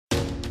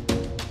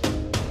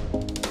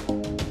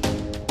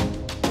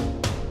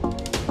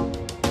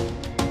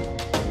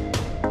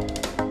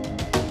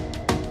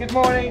Good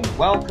morning,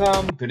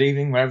 welcome, good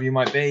evening, wherever you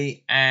might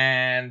be.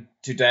 And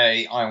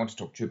today I want to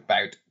talk to you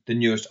about the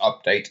newest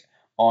update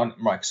on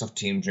Microsoft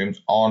Teams Rooms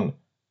on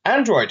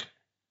Android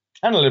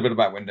and a little bit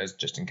about Windows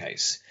just in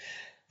case.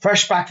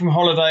 Fresh back from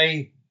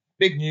holiday,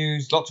 big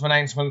news, lots of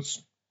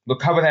announcements. We'll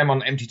cover them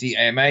on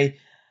mtr-a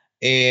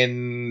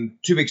in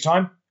 2 weeks'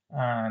 time.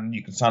 And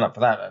you can sign up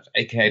for that at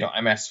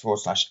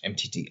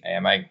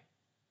aka.ms/mtr-ama.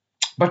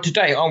 But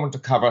today I want to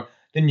cover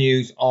the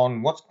news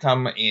on what's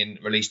come in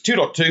release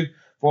 2.2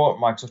 for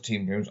Microsoft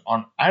Teams Rooms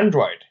on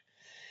Android.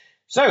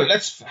 So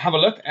let's have a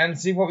look and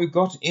see what we've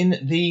got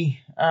in the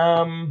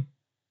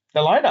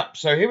lineup.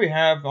 So here we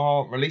have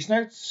our release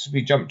notes.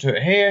 We jump to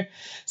it here.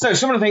 So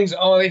some of the things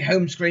are a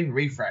home screen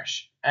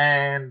refresh.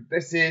 And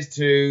this is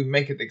to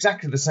make it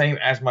exactly the same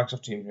as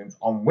Microsoft Teams Rooms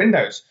on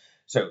Windows.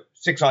 So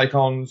 6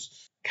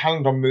 icons,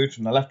 calendar mood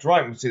from the left to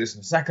right. We'll see this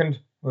in a second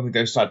when we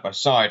go side by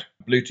side.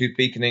 Bluetooth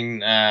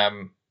beaconing,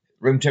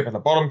 room tip at the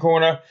bottom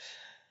corner.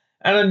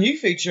 And a new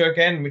feature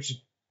again, which has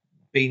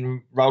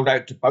been rolled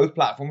out to both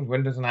platforms,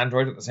 Windows and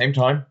Android at the same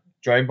time,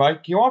 joined by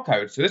QR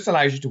code. So this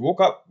allows you to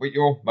walk up with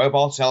your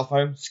mobile cell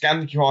phone, scan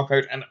the QR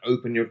code and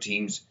open your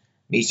Teams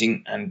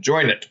meeting and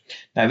join it.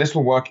 Now this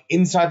will work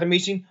inside the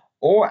meeting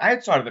or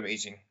outside of the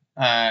meeting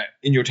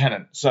in your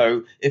tenant.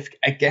 So if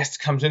a guest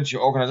comes into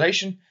your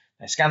organization,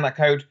 they scan that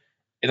code,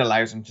 it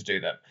allows them to do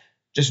that.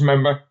 Just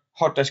remember,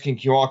 hot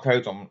desking QR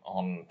codes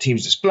on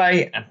Teams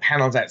display and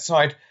panels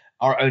outside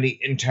are only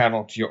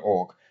internal to your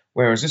org,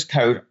 whereas this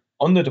code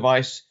on the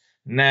device,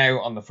 now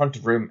on the front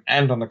of room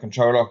and on the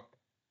controller,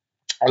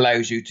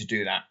 allows you to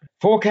do that.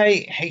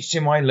 4K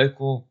HDMI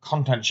local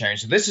content sharing.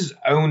 So this is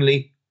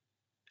only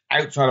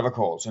outside of a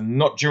call, so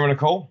not during a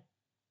call.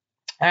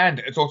 And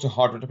it's also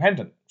hardware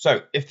dependent.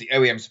 So if the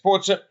OEM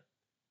supports it,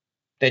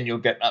 then you'll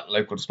get that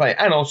local display.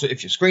 And also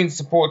if your screen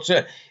supports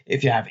it,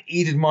 if you have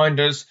EDID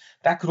minders,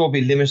 that could all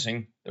be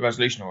limiting the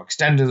resolution or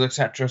extenders,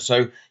 etc.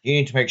 So you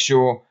need to make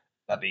sure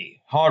that the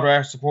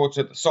hardware supports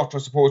it, the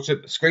software supports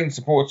it, the screen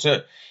supports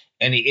it,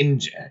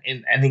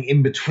 anything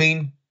in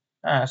between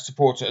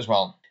supports it as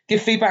well.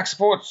 Give feedback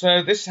support.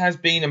 So this has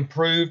been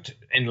improved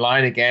in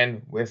line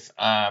again with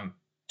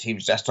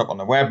Teams Desktop on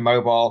the web,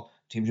 mobile,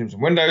 Teams Rooms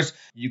and Windows.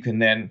 You can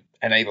then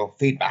enable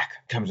feedback.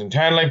 Comes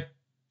internally.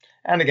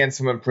 And again,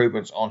 some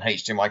improvements on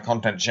HDMI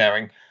content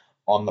sharing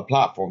on the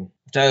platform.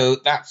 So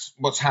that's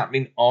what's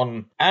happening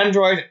on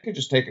Android. You can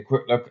just take a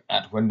quick look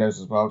at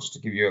Windows as well, just to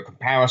give you a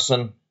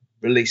comparison.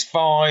 Release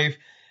 5.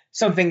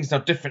 Some things are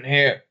different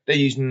here. They're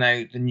using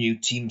now the new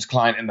Teams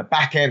client in the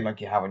back end, like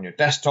you have on your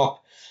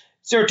desktop.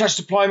 Zero touch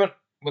deployment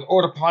with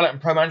Autopilot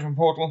and Pro Management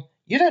Portal.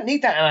 You don't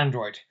need that in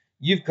Android.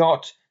 You've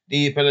got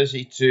the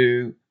ability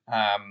to,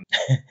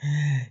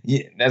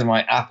 yeah, there's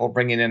my Apple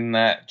bringing in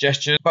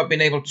gestures, but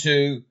being able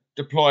to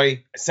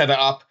deploy, set it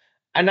up,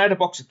 and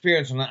out-of-box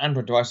experience on an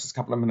Android device is a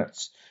couple of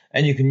minutes.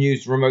 And you can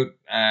use remote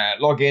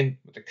login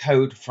with the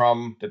code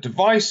from the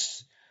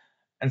device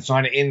and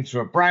sign it in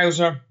through a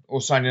browser or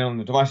sign in on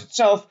the device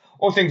itself,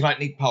 or things like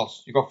Neat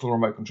Pulse. You've got full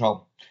remote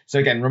control. So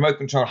again, remote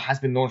control has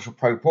been launched for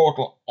Pro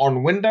Portal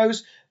on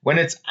Windows when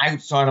it's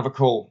outside of a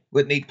call.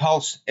 With Neat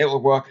Pulse, it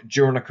will work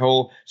during a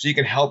call, so you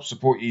can help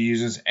support your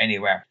users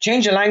anywhere.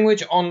 Change the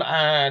language on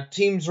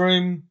Teams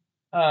Room.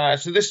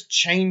 So this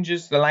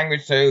changes the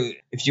language. So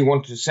if you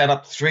want to set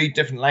up 3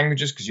 different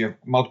languages, because you have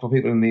multiple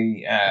people in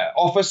the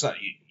office that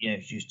you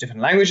use different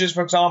languages,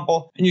 for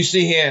example, and you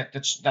see here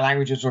that the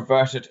language is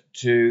reverted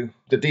to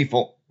the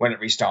default when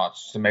it restarts.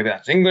 So maybe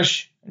that's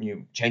English, and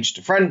you change it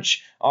to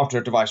French. After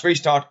a device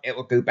restart, it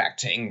will go back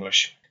to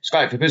English.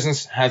 Skype for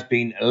Business has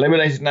been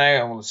eliminated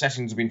now, and all the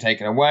settings have been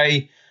taken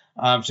away.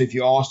 So if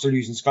you are still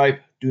using Skype,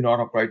 do not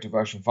upgrade to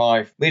version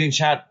 5. Meeting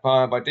chat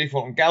by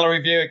default and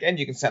gallery view. Again,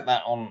 you can set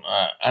that on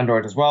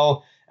Android as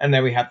well. And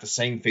then we have the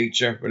same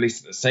feature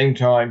released at the same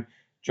time.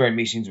 Join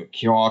meetings with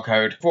QR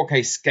code.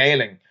 4K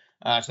scaling.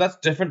 So that's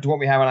different to what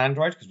we have on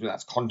Android because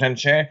that's content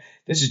share.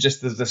 This is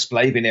just the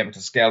display being able to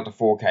scale to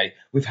 4K.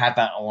 We've had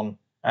that on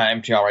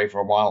mtr-a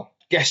for a while.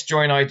 Guest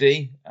join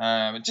ID.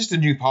 It's just a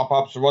new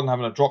pop-up. So rather than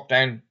having a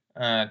drop-down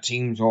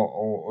Teams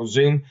or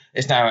Zoom,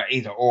 it's now an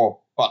either or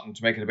button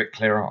to make it a bit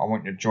clearer on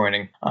what you're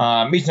joining.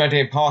 Meeting ID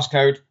and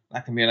passcode,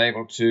 that can be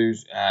enabled to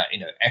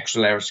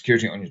extra layer of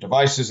security on your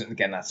devices, and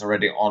again that's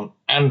already on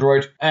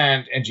Android.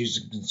 And end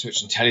users can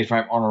switch the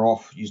teleframe on or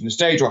off using the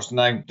stage roster.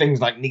 Now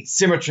things like neat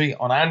symmetry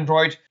on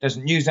Android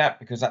doesn't use that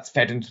because that's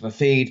fed into the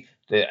feed,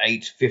 the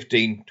 8,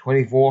 15,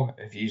 24.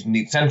 If you use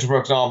Neat Center, for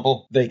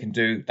example, they can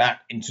do that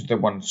into the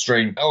one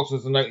stream. Also,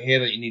 there's a note here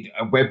that you need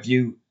a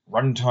WebView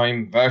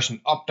runtime version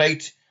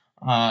update.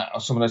 Or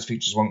some of those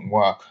features won't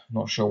work.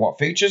 Not sure what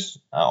features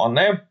are on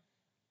there.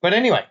 But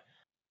anyway,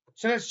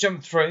 so let's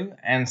jump through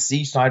and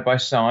see side by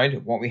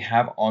side what we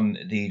have on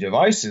the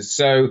devices.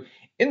 So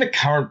in the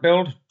current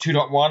build,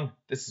 2.1,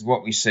 this is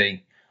what we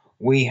see.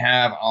 We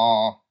have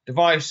our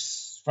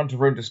device, front of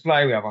room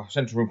display, we have our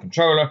central room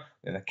controller,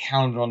 we have a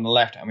calendar on the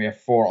left, and we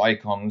have 4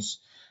 icons.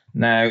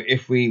 Now,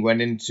 if we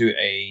went into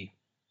a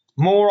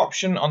more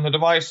option on the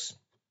device,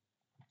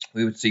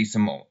 we would see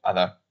some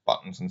other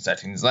buttons and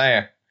settings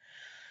there.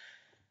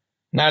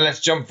 Now let's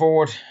jump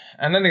forward,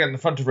 and then again in the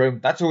front of room,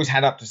 that's always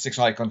had up to 6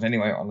 icons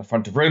anyway on the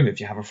front of room. If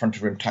you have a front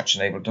of room touch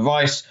enabled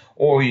device,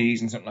 or you're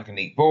using something like a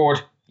Neat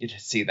board, you'd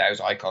see those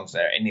icons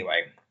there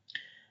anyway.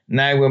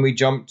 Now when we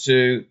jump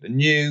to the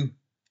new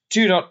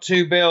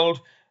 2.2 build,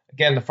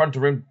 again the front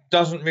of room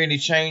doesn't really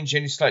change. The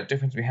only slight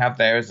difference we have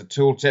there is the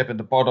tooltip at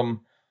the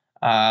bottom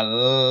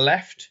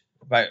left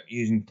about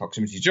using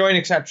proximity join,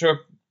 etc.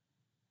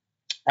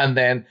 And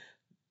then,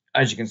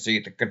 as you can see,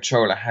 the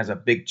controller has a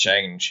big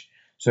change.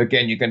 So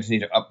again, you're going to need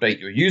to update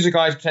your user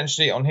guides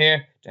potentially on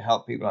here to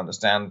help people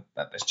understand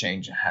that this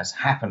change has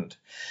happened.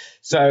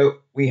 So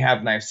we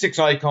have now 6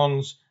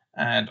 icons,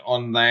 and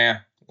on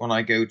there, when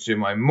I go to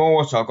my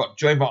more, so I've got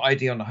join by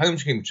ID on the home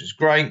screen, which is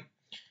great.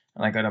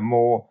 And I go to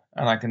more,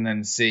 and I can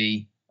then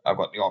see I've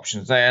got the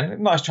options there. And a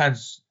nice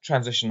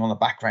transition on the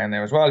background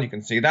there as well. You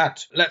can see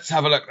that. Let's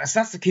have a look.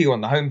 That's the key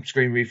one, the home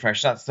screen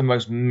refresh. That's the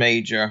most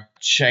major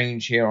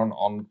change here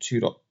on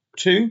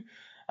 2.2.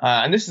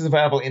 And this is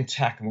available in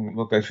TAC, and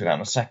we'll go through that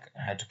in a sec,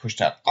 how to push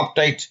that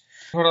update.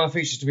 What other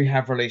features do we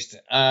have released?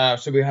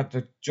 So we have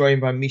the join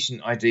by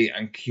meeting ID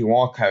and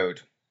QR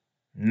code.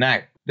 Now,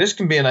 this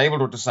can be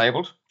enabled or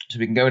disabled. So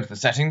we can go into the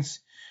settings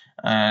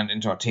and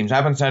into our Teams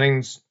admin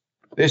settings.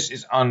 This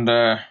is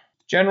under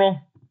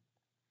General,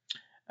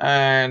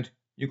 and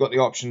you've got the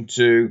option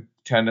to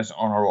turn this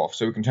on or off.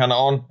 So we can turn it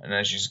on, and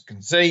as you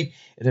can see,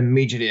 it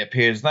immediately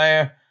appears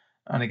there.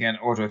 And again,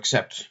 auto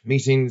accept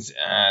meetings,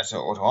 so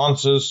auto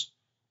answers.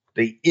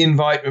 The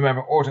invite,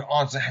 remember, auto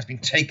answer has been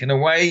taken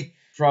away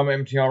from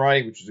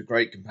mtr-a, which is a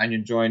great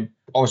companion join.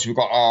 Obviously, we've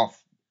got our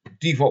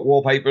default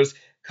wallpapers.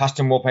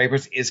 Custom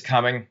wallpapers is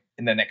coming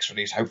in the next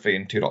release, hopefully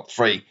in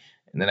 2.3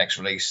 in the next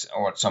release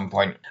or at some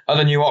point.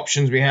 Other new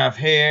options we have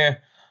here.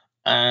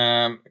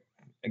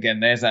 Again,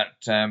 there's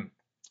that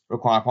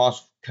require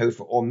passcode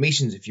for all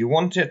meetings if you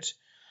want it.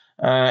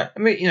 I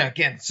mean,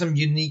 again, some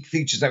unique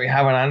features that we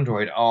have on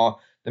Android are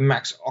the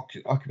max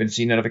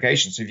occupancy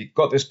notification. So if you've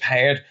got this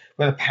paired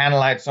with a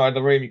panel outside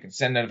the room, you can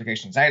send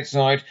notifications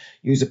outside,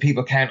 use the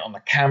people count on the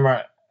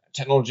camera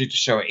technology to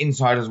show it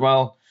inside as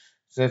well.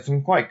 So there's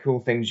some quite cool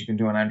things you can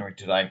do on Android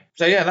today.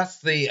 So yeah, that's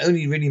the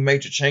only really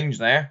major change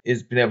there,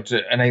 is being able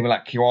to enable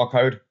that QR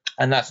code.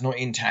 And that's not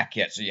in TAC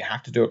yet, so you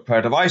have to do it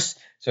per device.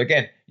 So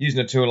again, using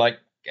a tool like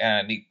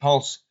Neat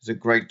Pulse is a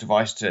great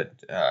device to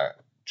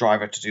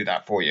driver to do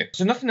that for you.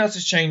 So nothing else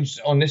has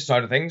changed on this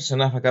side of things. So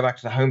now if I go back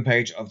to the home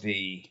page of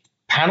the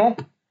panel,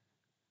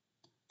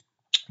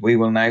 we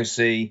will now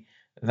see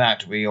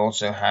that we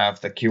also have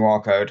the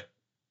QR code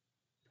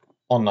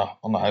on the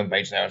home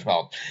page there as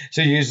well.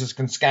 So users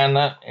can scan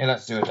that. Yeah,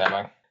 let's do a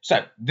demo.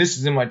 So this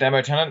is in my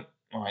demo tenant,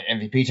 my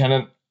MVP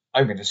tenant.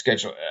 I'm going to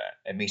schedule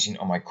a meeting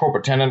on my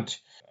corporate tenant,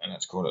 and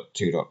let's call it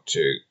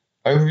 2.2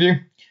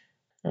 overview.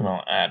 And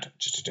I'll add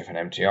just a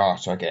different mtr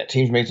so I get a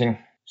Teams meeting.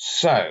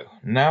 So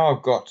now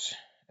I've got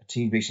a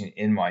Teams meeting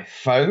in my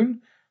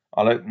phone.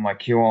 I'll open my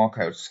QR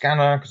code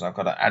scanner because I've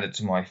got to add it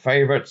to my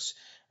favorites,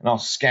 and I'll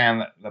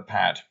scan the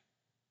pad.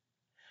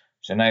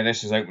 So now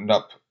this has opened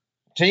up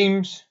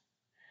Teams.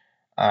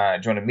 Do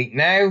you want to meet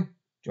now? Do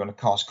you want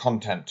to cast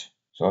content?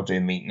 So I'll do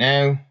meet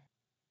now.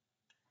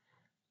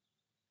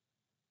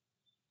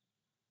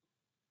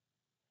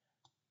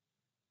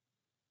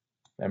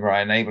 Remember,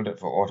 I enabled it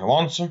for auto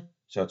answer,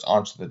 so it's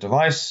answered the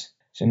device.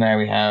 So now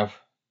we have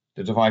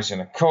the device in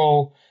a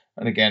call.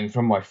 And again,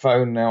 from my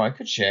phone now, I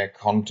could share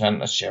content.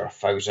 Let's share a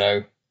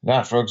photo.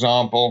 That, for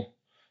example,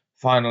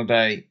 final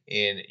day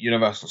in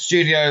Universal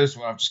Studios,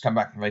 where I've just come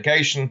back from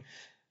vacation.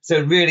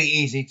 So really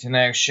easy to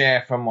now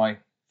share from my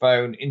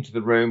phone into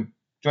the room,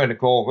 join the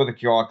call with a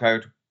QR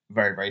code.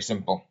 Very, very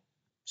simple.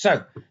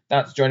 So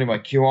that's joining by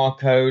QR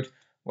code.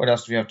 What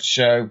else do we have to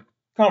show?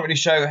 Can't really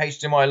show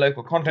HDMI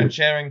local content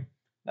sharing.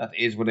 That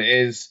is what it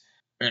is.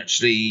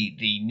 Actually,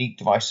 the Neat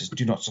devices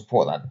do not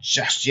support that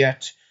just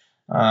yet.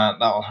 That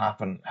will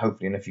happen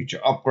hopefully in a future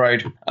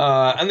upgrade.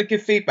 And they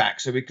give feedback.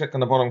 So we click on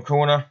the bottom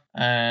corner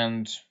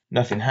and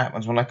nothing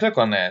happens when I click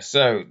on there.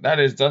 So that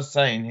does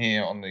say in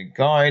here on the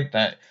guide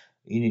that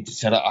you need to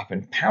set it up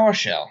in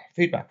PowerShell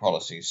feedback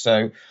policies.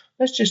 So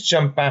let's just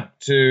jump back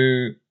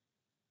to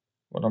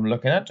what I'm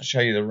looking at to show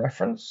you the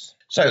reference.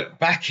 So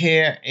back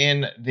here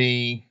in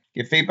the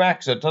give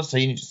feedback, so it does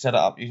say you need to set it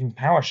up using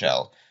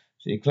PowerShell.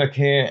 So you click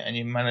here and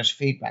you manage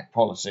feedback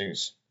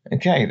policies.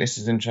 Okay, this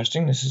is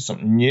interesting. This is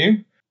something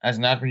new. As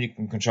an admin, you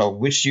can control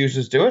which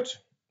users do it.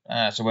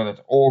 So whether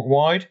it's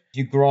org-wide,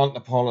 you grant the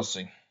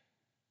policy.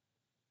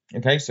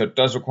 Okay, so it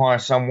does require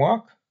some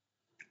work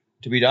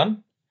to be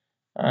done.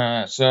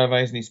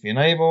 Surveys needs to be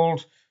enabled.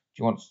 Do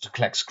you want to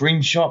collect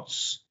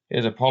screenshots?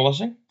 Here's a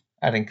policy.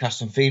 Adding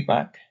custom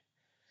feedback.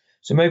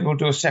 So maybe we'll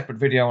do a separate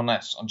video on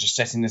this, on just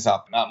setting this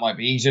up. That might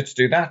be easier to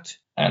do that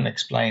and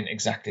explain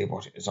exactly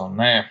what is on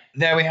there.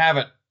 There we have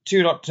it,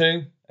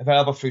 2.2,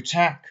 available through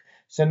TAC.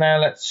 So now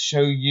let's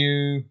show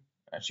you,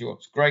 actually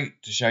what's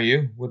great to show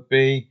you would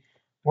be,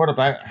 what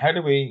about, how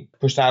do we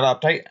push that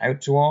update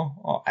out to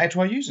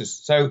our users?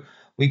 So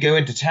we go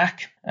into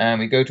TAC and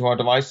we go to our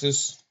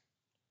devices,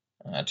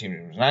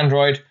 Teams and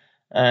Android,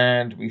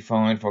 and we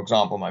find, for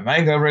example, my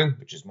Mango room,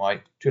 which is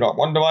my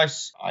 2.1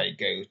 device. I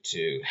go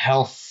to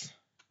health,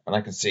 and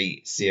I can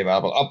see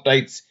available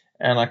updates,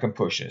 and I can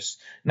push this.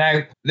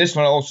 Now, this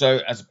will also,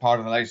 as a part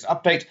of the latest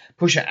update,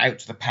 push it out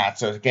to the pad.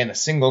 So again, a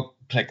single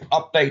click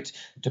update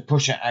to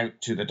push it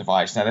out to the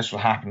device. Now, this will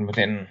happen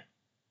within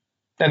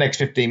the next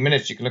 15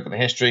 minutes. You can look at the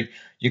history.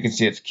 You can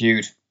see it's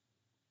queued,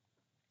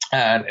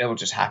 and it will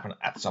just happen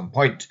at some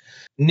point.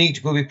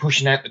 Neat will be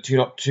pushing out the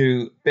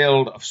 2.2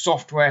 build of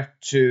software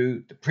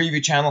to the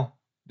preview channel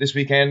this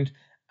weekend,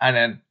 and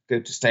then go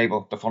to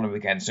stable the following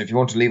weekend. So if you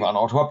want to leave it on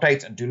auto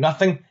updates and do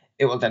nothing,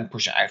 it will then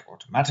push it out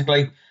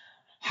automatically.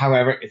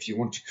 However, if you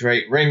want to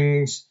create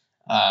rings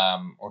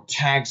or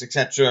tags,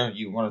 etc.,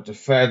 you want to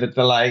further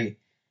delay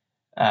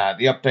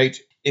the update.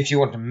 If you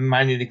want to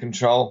manually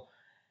control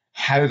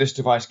how this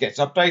device gets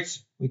updates,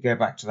 we go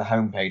back to the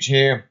home page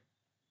here,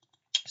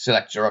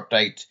 select your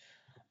update,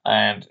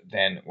 and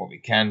then what we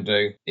can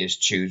do is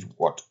choose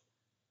what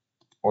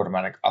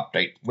automatic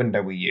update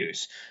window we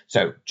use.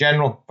 So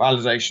general,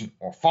 validation,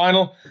 or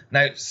final.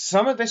 Now,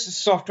 some of this is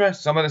software,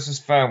 some of this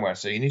is firmware,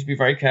 so you need to be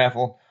very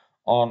careful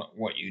on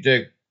what you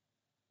do.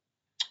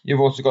 You've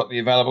also got the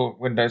available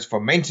windows for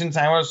maintenance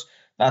hours.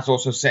 That's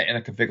also set in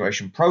a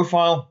configuration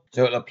profile,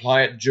 so it'll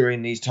apply it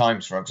during these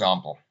times, for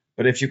example.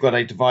 But if you've got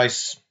a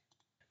device,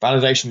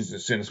 validation is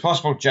as soon as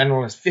possible.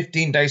 General is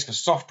 15 days for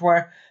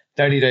software,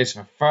 30 days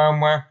for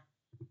firmware.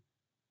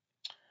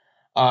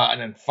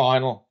 And then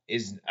final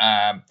is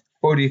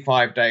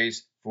 45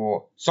 days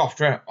for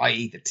software,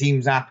 i.e. the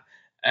Teams app,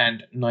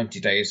 and 90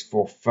 days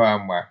for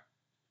firmware.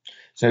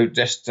 So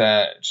just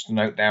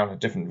note down the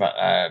different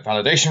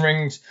validation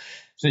rings,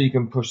 so you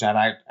can push that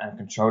out and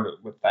control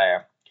it with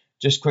there.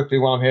 Just quickly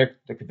while I'm here,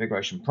 the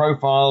configuration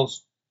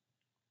profiles.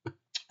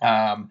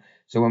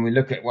 So when we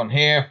look at one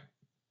here,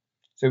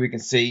 so we can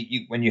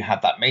see when you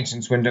have that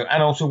maintenance window,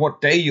 and also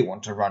what day you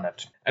want to run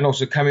it. And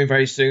also coming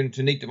very soon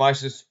to Neat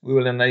devices, we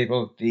will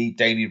enable the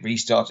daily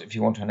restarts if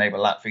you want to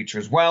enable that feature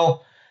as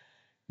well.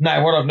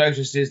 Now, what I've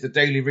noticed is the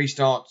daily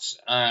restarts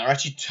are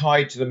actually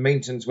tied to the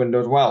maintenance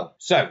window as well.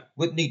 So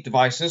with Neat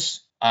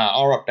devices,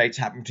 our updates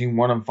happen between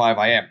 1 and 5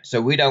 a.m.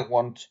 So we don't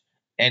want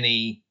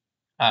any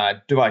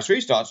device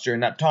restarts during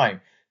that time.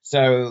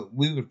 So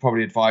we would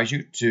probably advise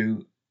you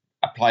to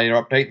apply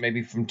your update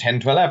maybe from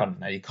 10 to 11.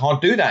 Now, you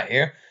can't do that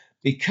here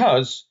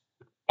because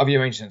of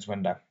your maintenance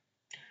window.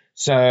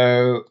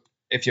 So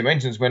if your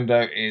maintenance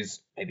window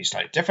is maybe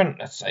slightly different,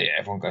 let's say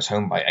everyone goes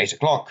home by 8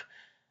 o'clock,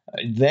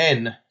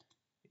 then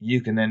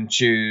you can then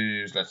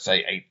choose, let's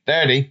say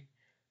 8:30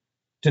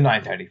 to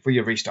 9:30 for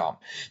your restart.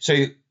 So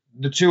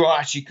the two are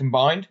actually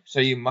combined,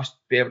 so you must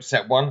be able to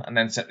set one and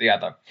then set the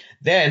other.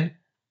 Then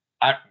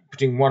at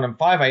between 1 and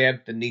 5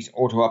 a.m., the Neat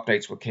auto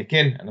updates will kick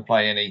in and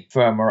apply any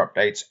firmware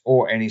updates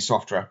or any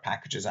software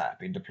packages that have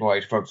been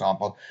deployed. For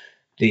example,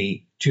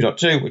 the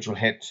 2.2, which will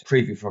hit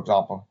preview, for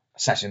example,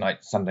 Saturday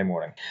night, Sunday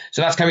morning.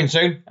 So that's coming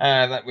soon.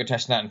 That we're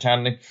testing that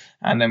internally,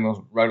 and then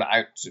we'll roll it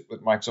out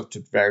with Microsoft to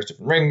various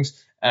different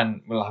rings,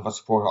 and we'll have a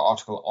supporter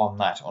article on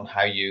that, on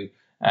how you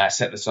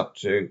set this up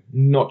to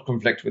not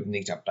conflict with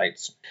Neat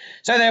updates.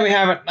 So there we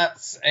have it.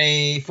 That's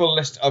a full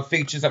list of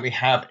features that we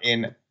have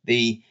in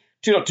the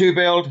 2.2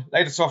 build,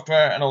 latest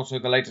software, and also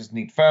the latest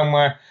Neat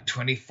firmware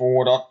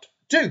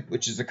 24.2,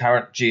 which is the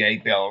current GA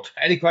build.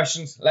 Any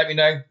questions, let me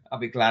know. I'll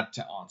be glad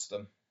to answer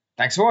them.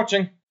 Thanks for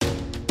watching.